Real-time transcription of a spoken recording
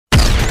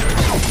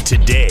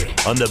Today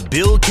on The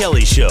Bill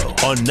Kelly Show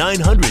on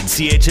 900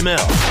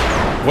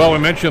 CHML. Well, we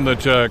mentioned that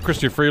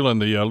Chrystia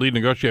Freeland, the lead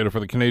negotiator for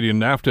the Canadian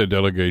NAFTA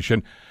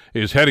delegation,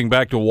 is heading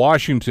back to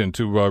Washington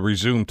to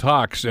resume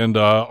talks. And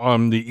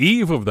on the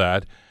eve of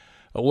that,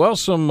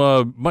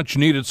 some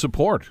much-needed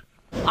support.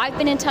 I've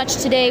been in touch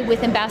today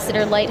with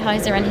Ambassador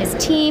Lighthizer and his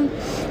team,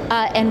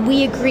 and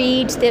we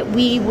agreed that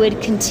we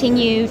would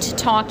continue to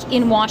talk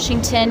in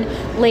Washington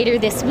later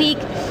this week.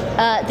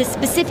 The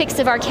specifics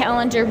of our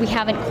calendar we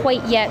haven't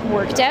quite yet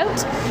worked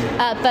out,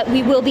 but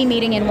we will be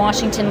meeting in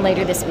Washington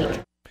later this week.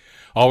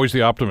 Always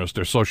the optimist,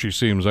 or so she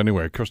seems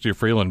anyway, Chrystia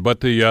Freeland.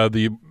 But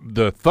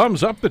the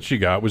thumbs up that she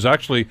got was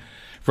actually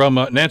from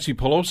Nancy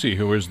Pelosi,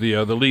 who is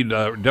the lead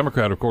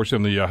Democrat, of course,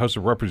 in the House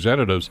of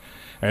Representatives.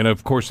 And,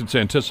 of course, it's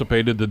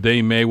anticipated that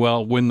they may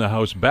well win the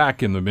House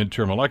back in the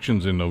midterm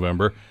elections in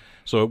November.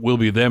 So it will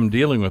be them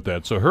dealing with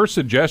that. So her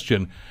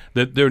suggestion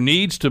that there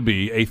needs to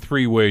be a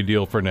three-way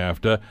deal for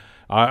NAFTA,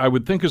 I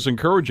would think is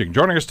encouraging.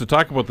 Joining us to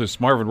talk about this,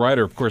 Marvin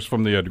Ryder, of course,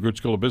 from the DeGroote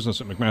School of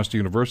Business at McMaster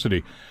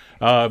University.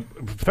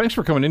 Thanks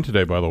for coming in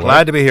today, by the way.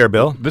 Glad to be here,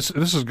 Bill. This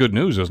is good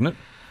news, isn't it?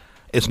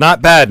 It's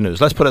not bad news.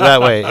 Let's put it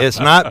that way. It's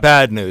not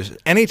bad news.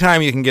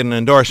 Anytime you can get an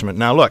endorsement.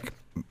 Now, look,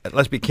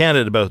 let's be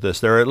candid about this.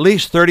 There are at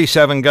least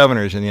 37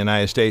 governors in the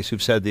United States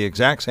who've said the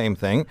exact same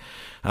thing.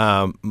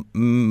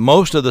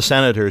 Most of the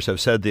senators have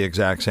said the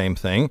exact same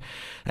thing.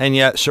 And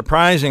yet,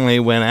 surprisingly,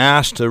 when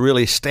asked to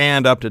really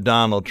stand up to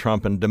Donald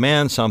Trump and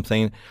demand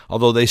something,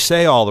 although they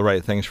say all the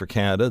right things for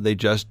Canada, they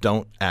just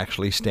don't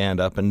actually stand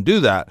up and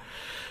do that.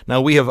 Now,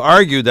 we have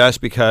argued that's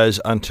because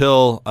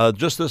until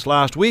just this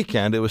last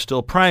weekend, it was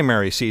still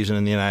primary season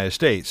in the United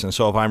States. And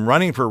so if I'm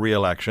running for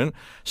re-election,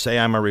 say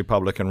I'm a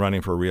Republican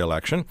running for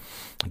re-election,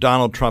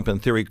 Donald Trump, in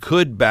theory,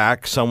 could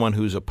back someone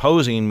who's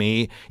opposing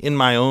me in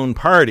my own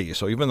party.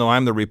 So even though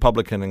I'm the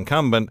Republican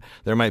incumbent,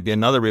 there might be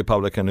another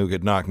Republican who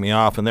could knock me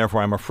off, and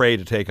therefore I'm afraid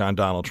to take on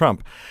Donald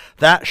Trump.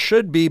 That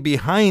should be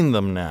behind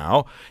them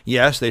now.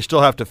 Yes, they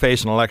still have to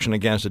face an election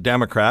against a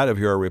Democrat if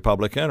you're a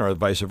Republican, or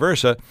vice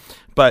versa.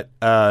 But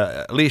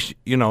at least,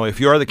 if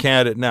you're the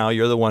candidate now,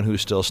 you're the one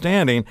who's still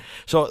standing.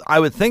 So I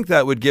would think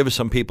that would give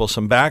some people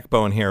some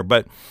backbone here.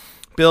 But,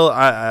 Bill,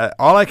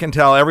 all I can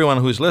tell everyone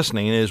who's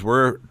listening is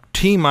we're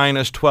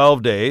T-minus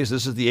 12 days.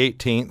 This is the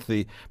 18th.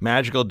 The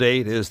magical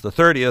date is the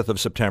 30th of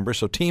September,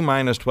 so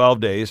T-minus 12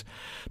 days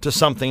to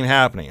something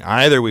happening.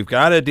 Either we've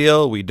got a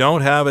deal, we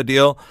don't have a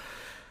deal.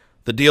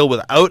 The deal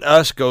without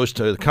us goes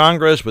to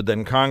Congress. Would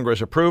then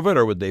Congress approve it,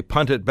 or would they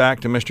punt it back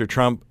to Mr.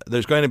 Trump?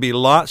 There's going to be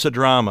lots of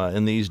drama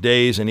in these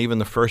days and even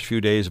the first few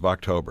days of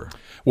October.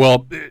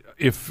 Well,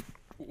 if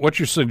what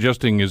you're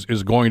suggesting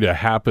is going to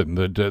happen,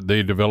 that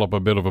they develop a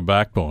bit of a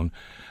backbone,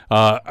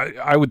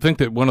 I would think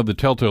that one of the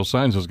telltale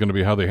signs is going to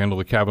be how they handle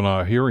the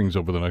Kavanaugh hearings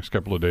over the next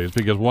couple of days,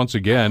 because once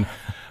again,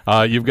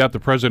 you've got the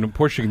president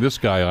pushing this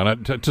guy on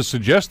it. To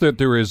suggest that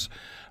there is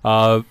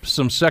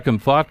some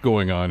second thought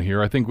going on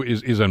here, I think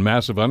is a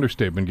massive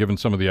understatement given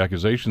some of the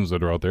accusations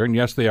that are out there. And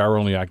yes, they are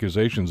only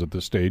accusations at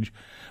this stage.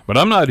 But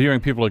I'm not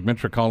hearing people like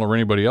Mitch McConnell or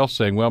anybody else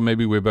saying, well,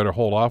 maybe we better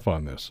hold off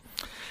on this.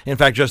 In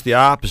fact, just the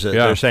opposite.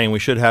 Yeah. They're saying we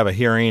should have a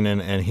hearing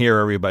and hear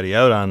everybody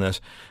out on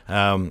this.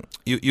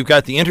 You've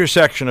got the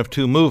intersection of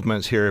two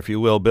movements here, if you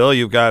will, Bill.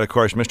 You've got, of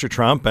course, Mr.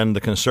 Trump and the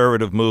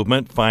conservative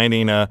movement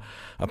finding a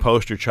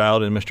poster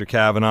child in Mr.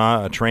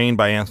 Kavanaugh, trained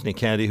by Anthony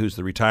Kennedy, who's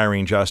the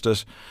retiring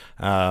justice,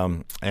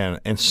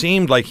 and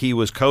seemed like he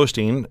was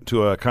coasting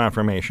to a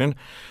confirmation.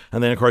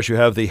 And then, of course, you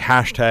have the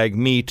hashtag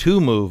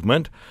 #MeToo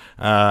movement,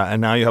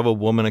 and now you have a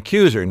woman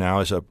accuser.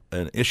 Now, it's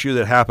an issue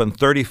that happened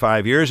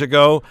 35 years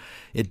ago.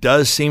 It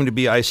does seem to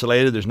be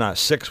isolated. There's not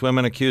 6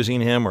 women accusing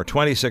him or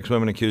 26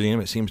 women accusing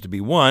him. It seems to be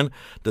one.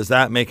 Does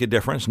that make a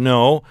difference?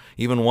 No.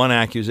 Even one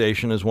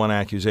accusation is one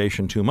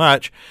accusation too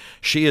much.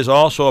 She is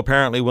also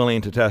apparently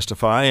willing to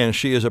testify, and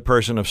she is a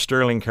person of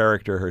sterling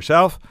character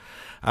herself.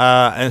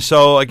 And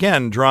so,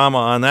 again, drama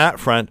on that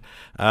front,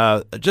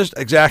 just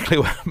exactly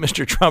what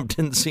Mr. Trump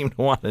didn't seem to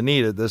want to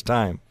need at this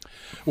time.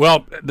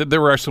 Well,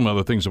 there are some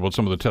other things about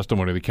some of the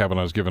testimony that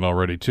Kavanaugh's given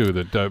already, too,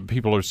 that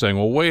people are saying,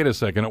 well, wait a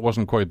second, it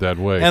wasn't quite that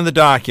way. And the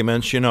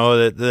documents,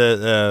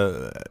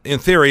 that in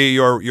theory,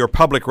 your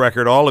public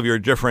record, all of your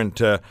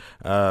different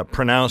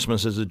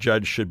pronouncements as a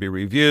judge should be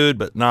reviewed,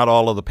 but not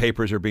all of the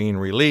papers are being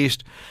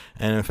released.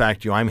 And in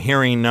fact, I'm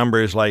hearing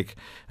numbers like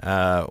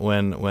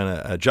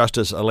when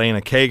Justice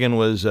Elena Kagan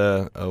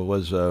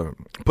was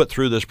put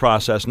through this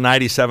process,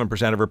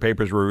 97% of her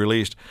papers were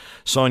released.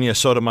 Sonia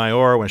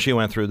Sotomayor, when she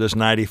went through this,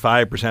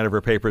 95% of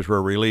her papers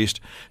were released.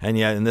 And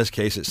yet, in this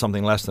case, it's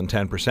something less than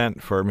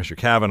 10% for Mr.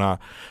 Kavanaugh.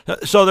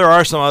 So there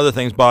are some other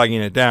things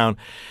bogging it down.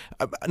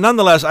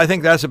 Nonetheless, I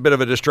think that's a bit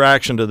of a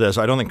distraction to this.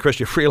 I don't think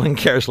Chrystia Freeland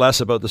cares less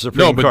about the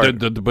Supreme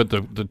Court. No, but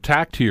the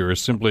tact here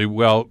is simply,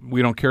 well,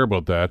 we don't care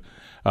about that.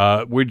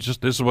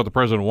 This is what the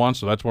president wants,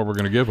 so that's what we're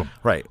going to give him.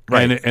 Right.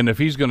 And if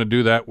he's going to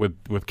do that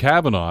with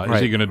Kavanaugh,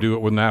 is he going to do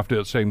it with NAFTA at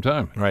the same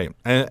time? Right.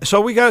 And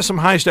so we got some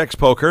high-stakes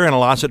poker and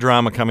lots of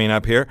drama coming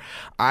up here.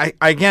 I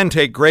again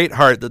take great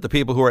heart that the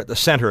people who are at the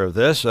center of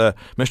this,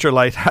 Mr.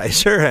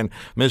 Lighthizer and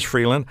Ms.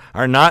 Freeland,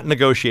 are not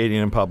negotiating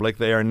in public.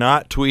 They are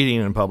not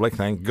tweeting in public.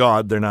 Thank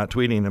God they're not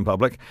tweeting in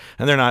public,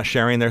 and they're not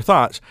sharing their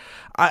thoughts.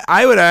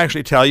 I would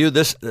actually tell you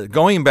this,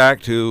 going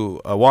back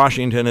to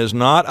Washington is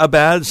not a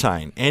bad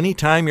sign.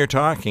 Anytime you're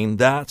talking,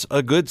 that's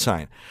a good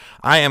sign.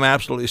 I am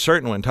absolutely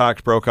certain when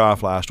talks broke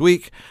off last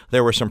week,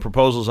 there were some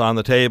proposals on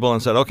the table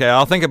and said, okay,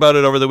 I'll think about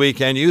it over the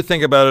weekend. You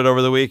think about it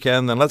over the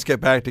weekend, then let's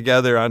get back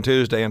together on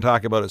Tuesday and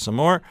talk about it some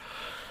more.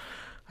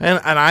 And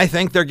I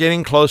think they're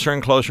getting closer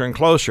and closer and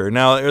closer.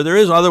 Now, there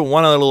is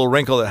one other little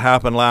wrinkle that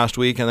happened last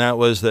week, and that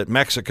was that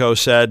Mexico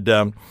said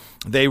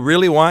they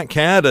really want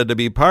Canada to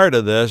be part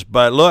of this,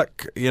 but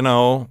look,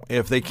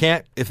 if they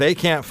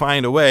can't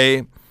find a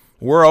way,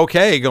 we're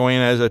okay going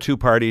as a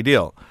two-party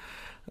deal.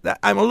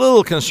 I'm a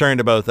little concerned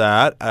about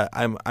that.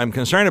 I'm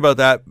concerned about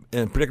that,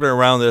 in particular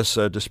around this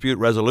dispute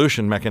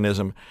resolution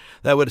mechanism.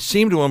 That would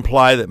seem to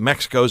imply that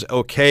Mexico's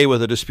okay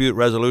with a dispute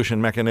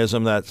resolution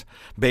mechanism that's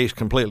based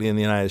completely in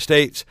the United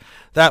States.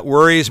 That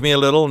worries me a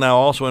little. Now,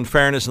 also, in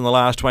fairness, in the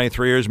last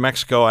 23 years,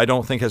 Mexico, I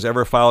don't think, has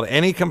ever filed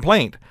any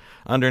complaint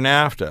under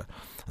NAFTA.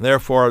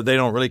 Therefore, they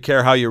don't really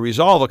care how you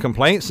resolve a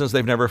complaint since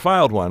they've never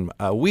filed one.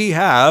 We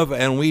have,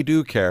 and we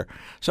do care.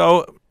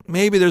 So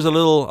maybe there's a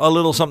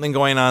little something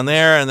going on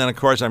there. And then, of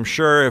course, I'm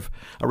sure if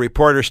a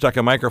reporter stuck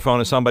a microphone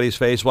in somebody's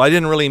face, well, I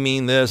didn't really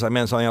mean this, I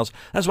meant something else.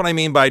 That's what I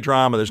mean by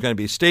drama. There's going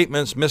to be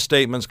statements,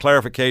 misstatements,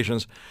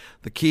 clarifications.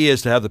 The key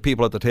is to have the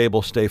people at the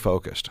table stay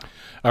focused.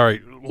 All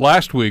right.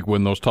 Last week,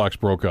 when those talks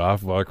broke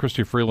off,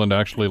 Chrystia Freeland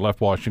actually left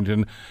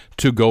Washington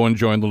to go and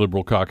join the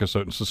Liberal caucus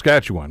out in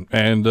Saskatchewan.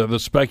 And the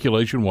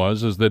speculation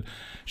is that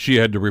she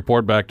had to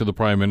report back to the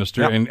Prime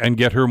Minister and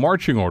get her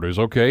marching orders.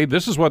 Okay,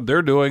 this is what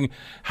they're doing.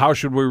 How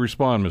should we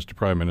respond, Mr.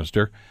 Prime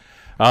Minister?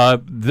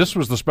 This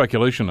was the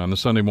speculation on the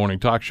Sunday morning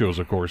talk shows,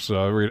 of course,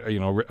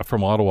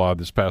 from Ottawa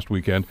this past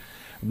weekend.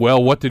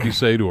 Well, what did he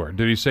say to her?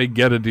 Did he say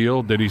get a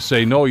deal? Did he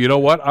say, no, you know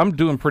what? I'm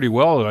doing pretty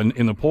well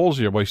in the polls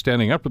here by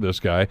standing up to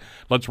this guy.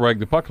 Let's rag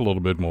the puck a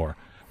little bit more.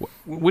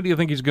 What do you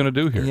think he's going to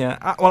do here?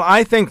 Yeah, well,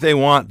 I think they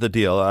want the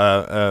deal.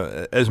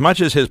 As much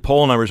as his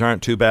poll numbers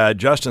aren't too bad,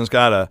 Justin's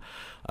got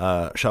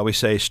a, shall we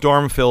say,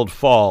 storm-filled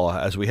fall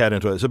as we head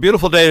into it. It's a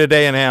beautiful day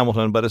today in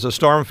Hamilton, but it's a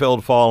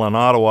storm-filled fall in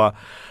Ottawa.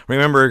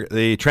 Remember,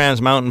 the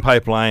Trans Mountain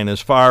Pipeline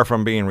is far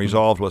from being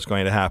resolved. What's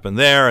going to happen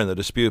there, and the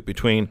dispute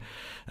between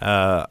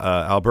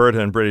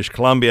Alberta and British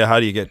Columbia. How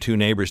do you get two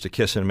neighbors to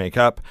kiss and make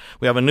up?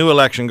 We have a new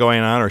election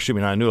going on, or excuse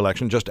me, not a new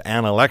election, just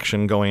an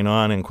election going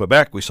on in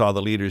Quebec. We saw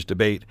the leaders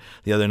debate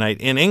the other night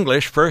in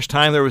English. First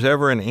time there was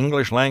ever an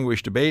English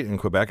language debate in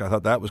Quebec. I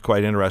thought that was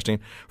quite interesting.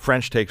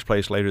 French takes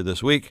place later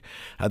this week.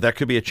 That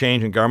could be a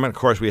change in government. Of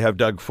course, we have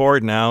Doug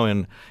Ford now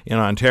in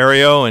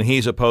Ontario, and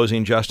he's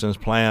opposing Justin's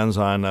plans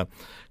on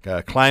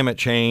climate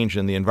change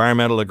and the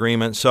environmental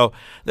agreement. So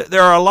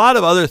there are a lot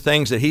of other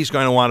things that he's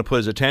going to want to put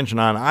his attention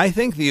on. I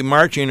think the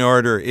marching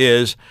order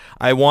is,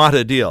 I want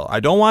a deal. I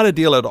don't want a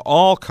deal at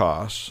all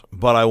costs,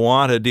 but I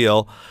want a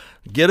deal.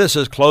 Get us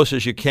as close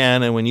as you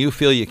can, and when you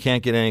feel you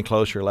can't get any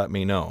closer, let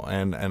me know.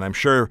 And I'm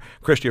sure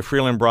Chrystia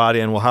Freeland brought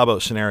in, well, how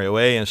about Scenario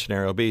A and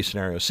Scenario B,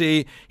 Scenario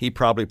C? He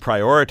probably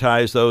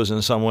prioritized those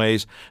in some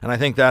ways, and I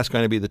think that's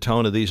going to be the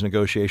tone of these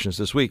negotiations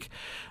this week.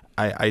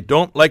 I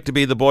don't like to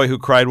be the boy who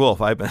cried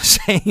wolf. I've been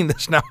saying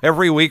this now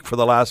every week for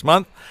the last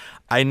month.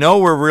 I know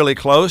we're really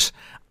close.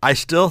 I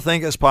still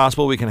think it's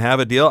possible we can have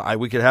a deal.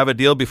 We could have a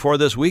deal before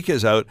this week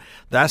is out.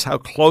 That's how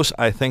close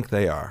I think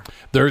they are.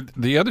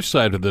 The other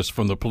side of this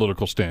from the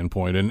political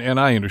standpoint, and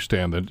I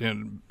understand that,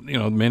 and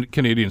many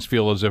Canadians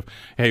feel as if,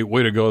 hey,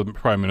 way to go, the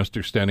Prime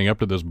Minister standing up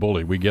to this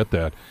bully. We get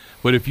that.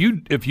 But if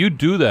you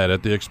do that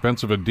at the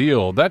expense of a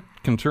deal, that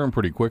can turn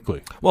pretty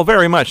quickly. Well,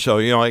 very much so.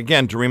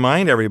 Again, to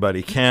remind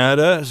everybody,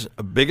 Canada's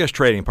biggest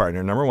trading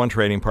partner, number one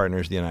trading partner,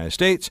 is the United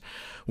States.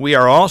 We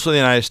are also the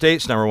United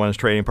States' number one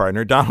trading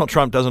partner. Donald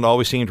Trump doesn't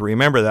always seem to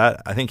remember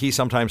that. I think he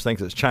sometimes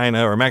thinks it's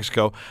China or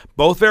Mexico,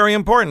 both very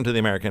important to the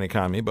American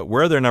economy, but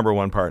we're their number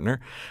one partner,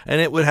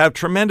 and it would have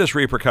tremendous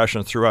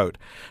repercussions throughout.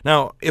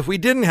 Now, if we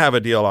didn't have a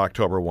deal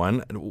October 1,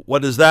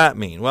 what does that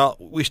mean? Well,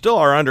 we still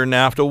are under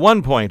NAFTA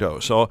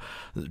 1.0, so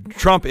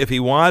Trump, if he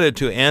wanted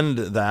to end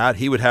that,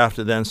 he would have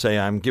to then say,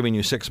 I'm giving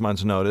you 6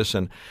 months' notice,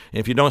 and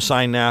if you don't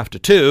sign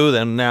NAFTA 2,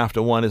 then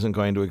NAFTA 1 isn't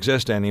going to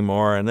exist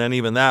anymore, and then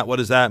even that, what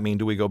does that mean?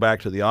 Do we go back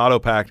to the Auto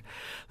Pact?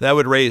 That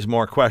would raise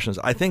more questions.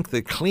 I think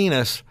the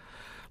cleanest,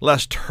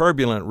 less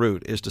turbulent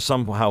route is to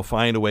somehow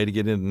find a way to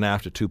get into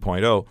NAFTA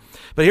 2.0.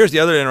 But here's the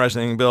other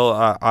interesting thing,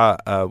 Bill.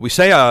 We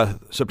say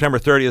September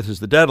 30th is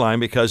the deadline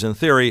because, in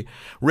theory,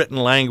 written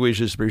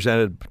language is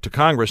presented to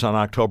Congress on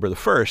October the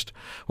 1st.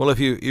 Well, if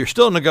you're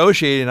still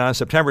negotiating on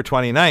September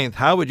 29th,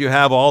 how would you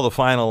have all the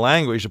final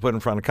language to put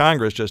in front of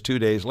Congress just 2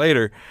 days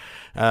later?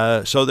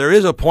 So there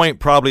is a point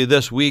probably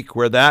this week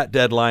where that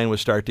deadline would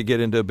start to get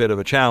into a bit of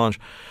a challenge,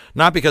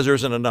 not because there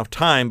isn't enough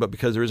time, but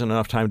because there isn't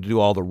enough time to do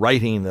all the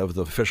writing of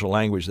the official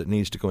language that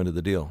needs to go into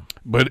the deal.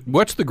 But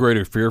what's the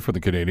greater fear for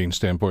the Canadian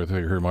standpoint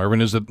here,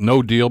 Marvin? Is it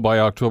no deal by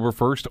October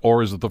 1st,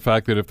 or is it the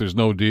fact that if there's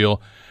no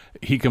deal,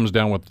 he comes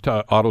down with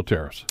auto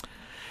tariffs?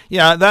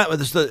 Yeah,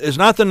 it's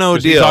not the no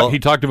deal. He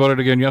talked about it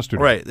again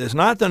yesterday. Right. It's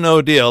not the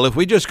no deal. If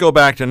we just go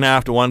back to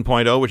NAFTA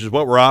 1.0, which is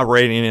what we're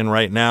operating in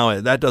right now,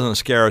 that doesn't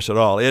scare us at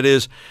all. It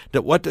is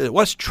that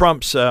what's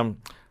Trump's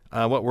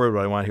what word do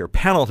I want here?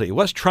 Penalty.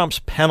 What's Trump's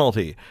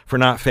penalty for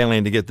not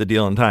failing to get the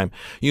deal in time?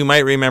 You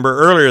might remember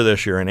earlier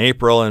this year, in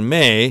April and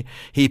May,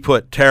 he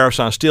put tariffs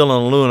on steel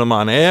and aluminum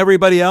on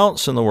everybody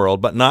else in the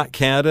world, but not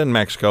Canada and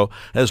Mexico,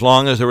 as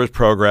long as there was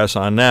progress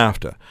on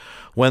NAFTA.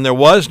 When there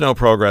was no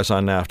progress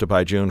on NAFTA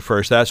by June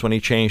 1st, that's when he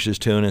changed his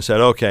tune and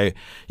said, okay,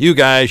 you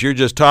guys, you're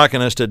just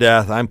talking us to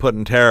death. I'm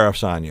putting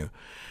tariffs on you.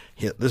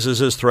 This is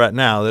his threat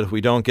now, that if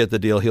we don't get the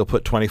deal, he'll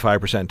put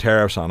 25%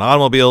 tariffs on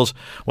automobiles,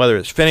 whether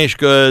it's finished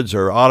goods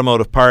or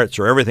automotive parts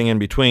or everything in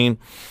between.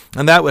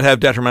 And that would have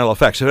detrimental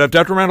effects. It would have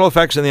detrimental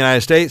effects in the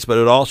United States, but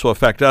it would also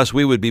affect us.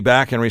 We would be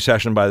back in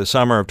recession by the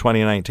summer of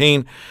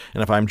 2019.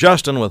 And if I'm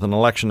Justin, with an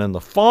election in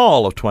the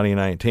fall of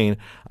 2019,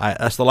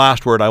 that's the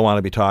last word I want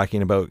to be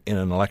talking about in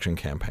an election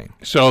campaign.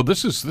 So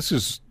this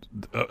is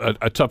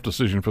a tough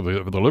decision for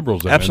the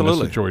Liberals then.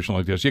 Absolutely. In a situation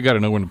like this. You got to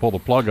know when to pull the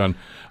plug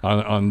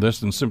on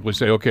this and simply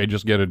say, okay,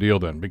 just get a deal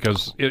then.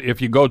 Because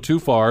if you go too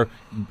far,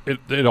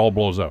 it all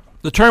blows up.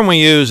 The term we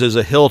use is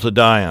a hill to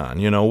die on.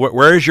 You know,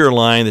 where's your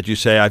line that you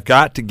say, I've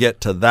got to get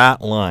to that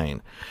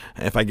line?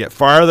 If I get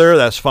farther,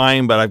 that's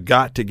fine, but I've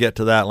got to get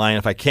to that line.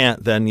 If I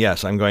can't, then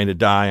yes, I'm going to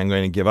die. I'm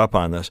going to give up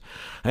on this.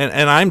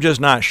 And I'm just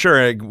not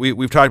sure.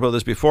 We've talked about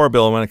this before,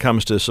 Bill, when it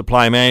comes to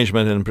supply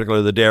management, and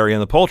particularly the dairy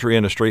and the poultry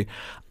industry.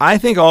 I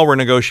think all we're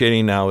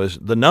negotiating now is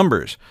the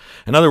numbers.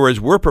 In other words,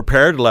 we're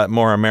prepared to let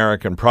more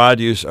American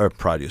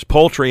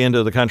poultry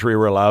into the country.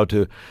 We're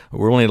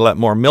willing to let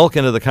more milk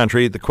into the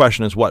country. The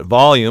question is what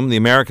volume. The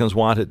Americans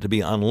want it to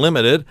be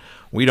unlimited.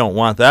 We don't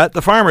want that.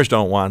 The farmers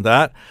don't want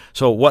that.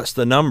 So what's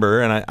the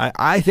number? And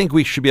I think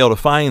we should be able to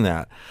find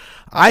that.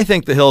 I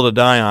think the hill to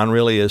die on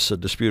really is a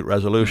dispute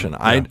resolution.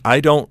 Yeah.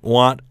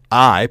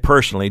 I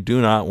personally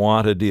do not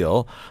want a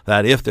deal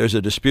that if there's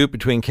a dispute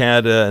between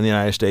Canada and the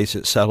United States,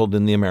 it's settled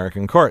in the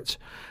American courts.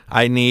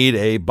 I need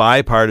a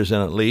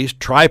bipartisan, at least,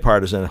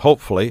 tripartisan,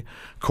 hopefully,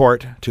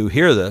 court to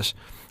hear this.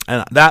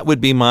 And that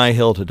would be my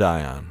hill to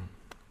die on.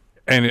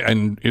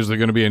 And is there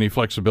going to be any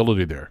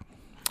flexibility there?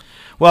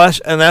 Well,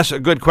 that's a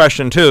good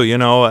question too. You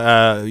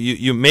know,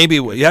 you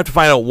have to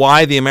find out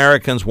why the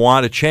Americans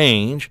want to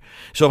change.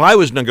 So if I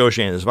was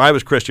negotiating this, if I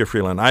was Chrystia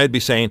Freeland, I'd be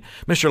saying,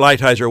 Mr.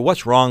 Lighthizer,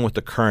 what's wrong with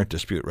the current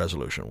dispute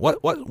resolution?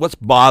 What's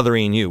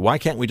bothering you? Why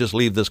can't we just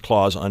leave this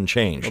clause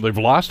unchanged? Well, they've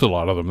lost a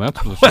lot of them.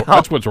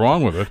 That's what's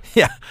wrong with it.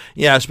 Yeah,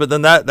 yes, but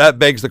then that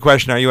begs the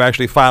question: are you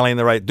actually doing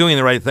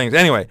the right things?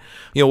 Anyway,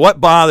 you know, what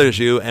bothers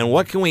you, and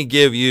what can we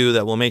give you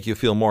that will make you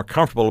feel more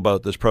comfortable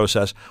about this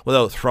process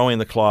without throwing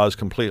the clause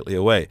completely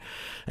away?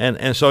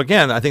 And so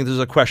again, I think this is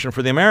a question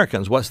for the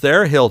Americans. What's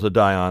their hill to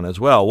die on as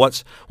well?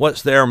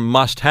 What's their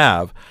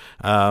must-have?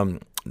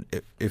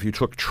 If you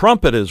took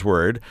Trump at his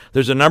word,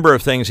 there's a number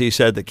of things he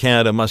said that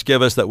Canada must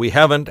give us that we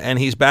haven't, and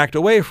he's backed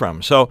away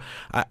from. So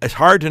it's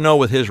hard to know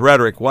with his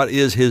rhetoric what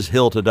is his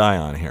hill to die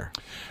on here.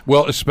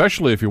 Well,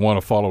 especially if you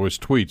want to follow his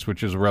tweets,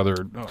 which is a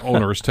rather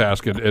onerous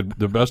task at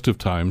the best of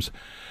times.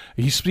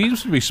 He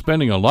seems to be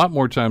spending a lot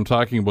more time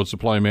talking about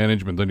supply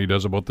management than he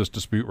does about this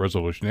dispute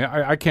resolution.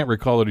 I can't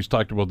recall that he's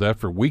talked about that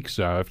for weeks,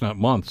 if not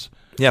months.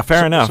 Yeah,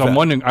 fair enough. So I'm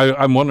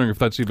wondering if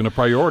that's even a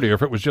priority, or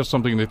if it was just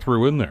something they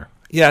threw in there.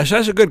 Yes,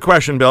 that's a good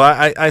question, Bill.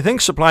 I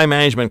think supply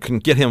management can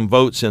get him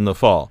votes in the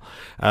fall.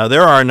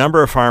 There are a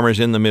number of farmers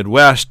in the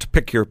Midwest.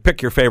 Pick your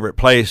favorite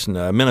place: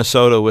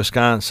 Minnesota,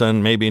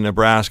 Wisconsin, maybe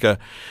Nebraska.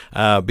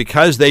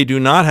 Because they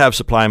do not have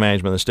supply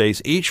management in the states,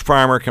 each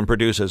farmer can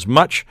produce as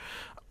much,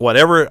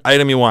 whatever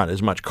item you want,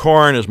 as much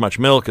corn, as much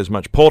milk, as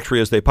much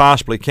poultry as they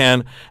possibly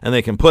can, and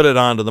they can put it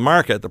onto the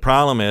market. The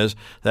problem is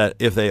that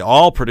if they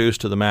all produce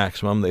to the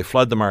maximum, they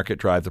flood the market,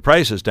 drive the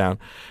prices down.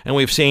 And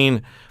we've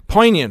seen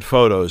poignant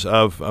photos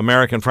of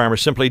American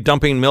farmers simply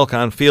dumping milk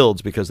on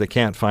fields because they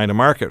can't find a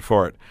market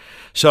for it.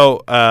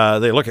 So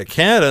they look at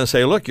Canada and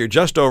say, look, you're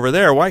just over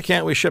there. Why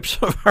can't we ship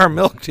some of our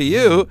milk to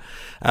you?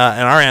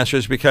 And our answer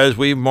is because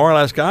we've more or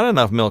less got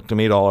enough milk to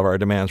meet all of our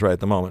demands right at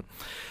the moment.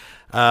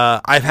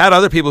 I've had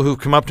other people who've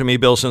come up to me,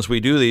 Bill, since we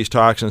do these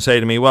talks and say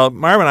to me, well,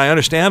 Marvin, I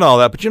understand all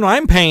that, but, you know,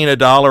 I'm paying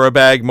 $1 a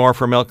bag more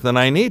for milk than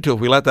I need to. If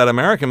we let that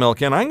American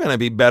milk in, I'm going to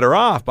be better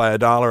off by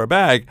 $1 a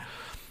bag.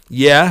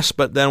 Yes,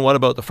 but then what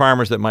about the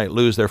farmers that might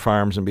lose their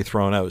farms and be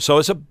thrown out? So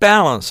it's a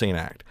balancing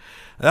act.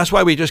 That's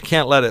why we just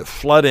can't let it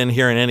flood in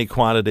here in any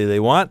quantity they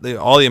want.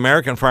 All the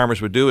American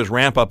farmers would do is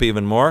ramp up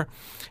even more.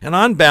 And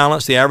on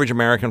balance, the average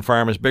American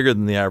farm is bigger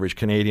than the average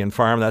Canadian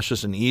farm. That's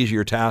just an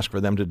easier task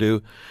for them to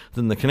do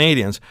than the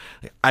Canadians.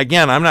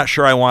 Again, I'm not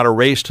sure I want a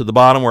race to the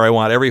bottom where I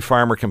want every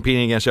farmer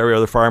competing against every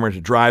other farmer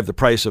to drive the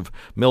price of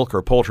milk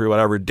or poultry or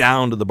whatever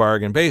down to the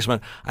bargain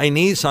basement. I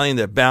need something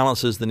that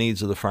balances the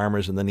needs of the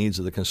farmers and the needs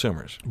of the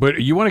consumers.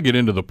 But you want to get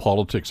into the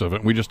politics of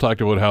it. We just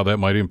talked about how that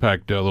might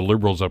impact the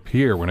Liberals up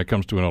here when it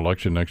comes to an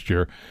election next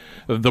year.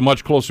 The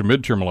much closer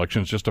midterm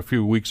elections just a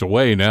few weeks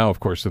away now, of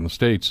course, in the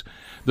States.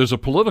 There's a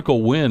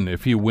political win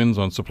if he wins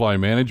on supply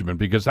management,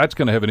 because that's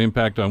going to have an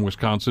impact on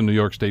Wisconsin, New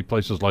York State,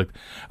 places like.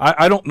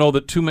 I don't know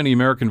that too many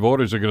American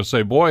voters are going to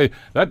say, boy,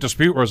 that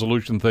dispute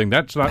resolution thing,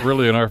 that's not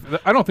really in our.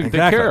 I don't think they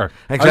care.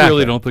 Exactly. I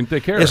really don't think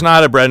they care. It's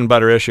not a bread and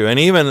butter issue. And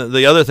even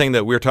the other thing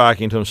that we're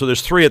talking to them, so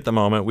there's 3 at the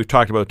moment. We've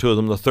talked about 2 of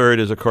them. The third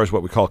is, of course,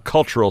 what we call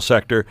cultural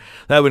sector.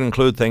 That would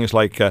include things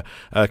like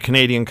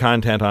Canadian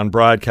content on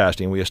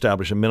broadcasting. We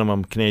establish a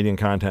minimum Canadian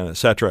content,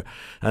 etc.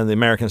 And the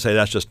Americans say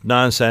that's just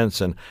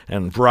nonsense, and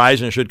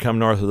Verizon should come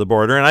north of the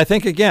border. And I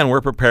think, again, we're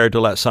prepared to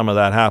let some of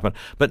that happen.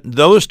 But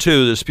those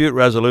 2, the dispute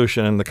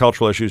resolution and the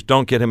cultural issues,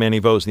 don't get him any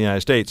votes in the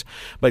United States.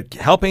 But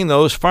helping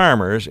those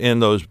farmers in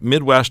those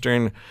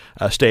Midwestern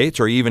states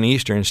or even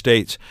Eastern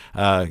states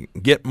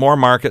get more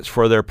markets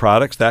for their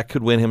products, that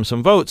could win him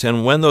some votes.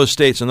 And when those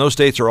states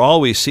are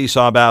always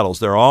seesaw battles,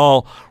 they're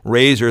all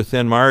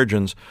razor-thin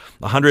margins,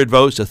 100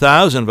 votes,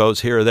 1,000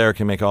 votes here or there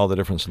can make all the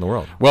difference in the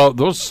world. Well,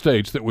 those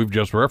states that we've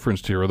just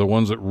referenced here are the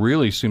ones that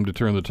really seem to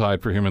turn the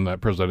tide for him in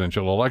that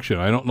presidential election.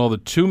 I don't know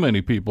that too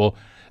many people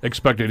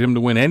expected him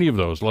to win any of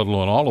those, let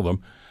alone all of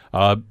them.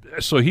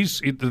 So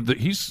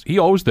he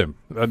owes them.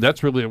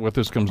 That's really what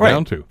this comes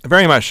down to.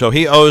 Very much so.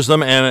 He owes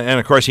them, and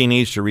of course he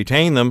needs to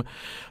retain them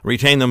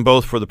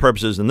both for the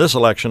purposes in this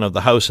election of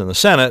the House and the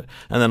Senate,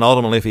 and then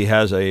ultimately, if he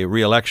has a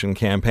re-election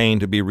campaign,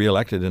 to be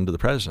re-elected into the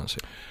presidency.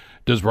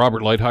 Does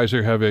Robert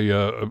Lighthizer have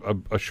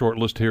a short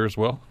list here as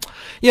well?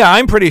 Yeah,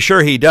 I'm pretty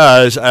sure he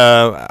does.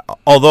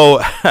 Although,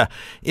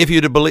 if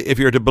you're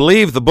to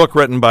believe the book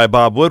written by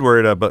Bob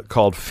Woodward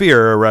called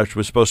Fear, which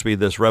was supposed to be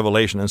this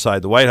revelation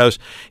inside the White House,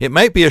 it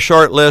might be a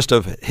short list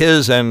of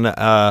his and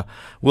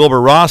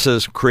Wilbur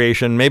Ross's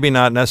creation, maybe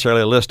not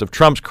necessarily a list of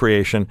Trump's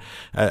creation.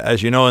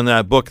 As you know, in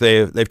that book,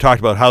 they've talked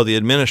about how the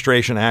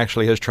administration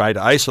actually has tried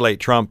to isolate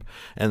Trump,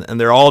 and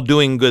they're all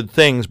doing good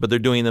things, but they're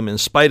doing them in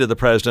spite of the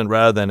president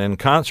rather than in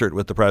concert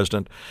with the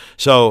president.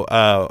 So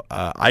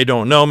I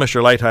don't know.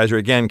 Mr. Lighthizer,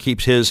 again,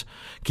 keeps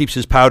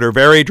his powder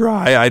very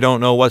dry. I don't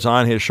know what's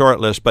on his short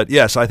list, but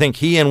yes, I think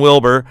he and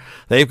Wilbur,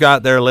 they've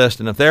got their list,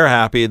 and if they're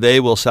happy, they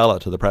will sell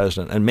it to the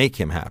president and make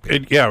him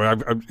happy.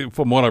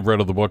 From what I've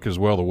read of the book as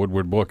well, the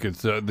Woodward book,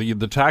 it's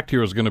the tact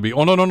here is going to be,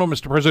 oh, no,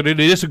 Mr. President,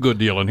 it is a good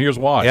deal, and here's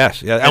why.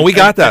 Yes, yeah, and we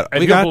got that.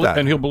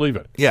 And he'll believe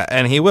it. Yeah,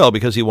 and he will,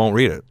 because he won't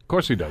read it. Of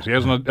course he does. He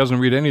doesn't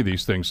read any of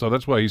these things, so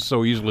that's why he's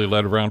so easily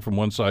led around from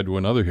one side to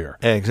another here.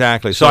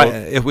 Exactly. So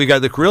if we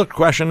got the real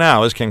question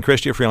now is, can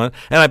Chrystia Freeland,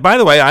 and by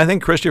the way, I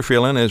think Chrystia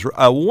Freeland is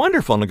a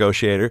wonderful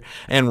negotiator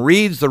and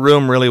reads the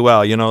room really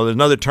well. You know, there's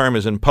another term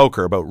is in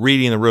poker about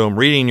reading the room,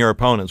 reading your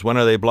opponents. When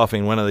are they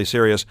bluffing? When are they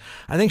serious?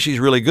 I think she's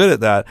really good at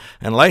that.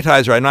 And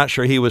Lighthizer, I'm not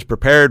sure he was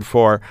prepared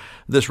for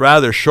this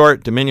rather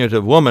short,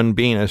 diminutive woman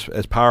being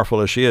as powerful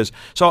as she is.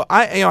 So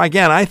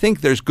I think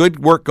there's good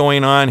work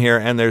going on here,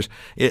 and there's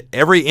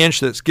every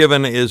inch that's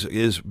given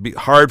is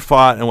hard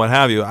fought and what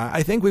have you.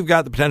 I think we've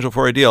got the potential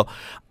for a deal.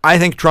 I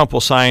think Trump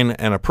will sign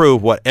and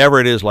approve whatever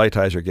it is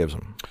Lighthizer gives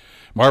him.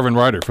 Marvin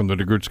Ryder from the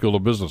DeGroote School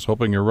of Business.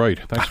 Hoping you're right.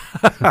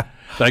 Thanks.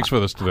 Thanks for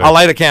this today. I'll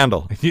light a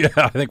candle. Yeah,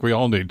 I think we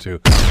all need to.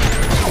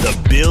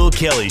 The Bill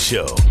Kelly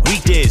Show,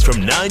 weekdays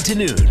from 9 to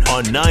noon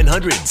on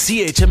 900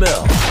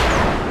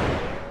 CHML.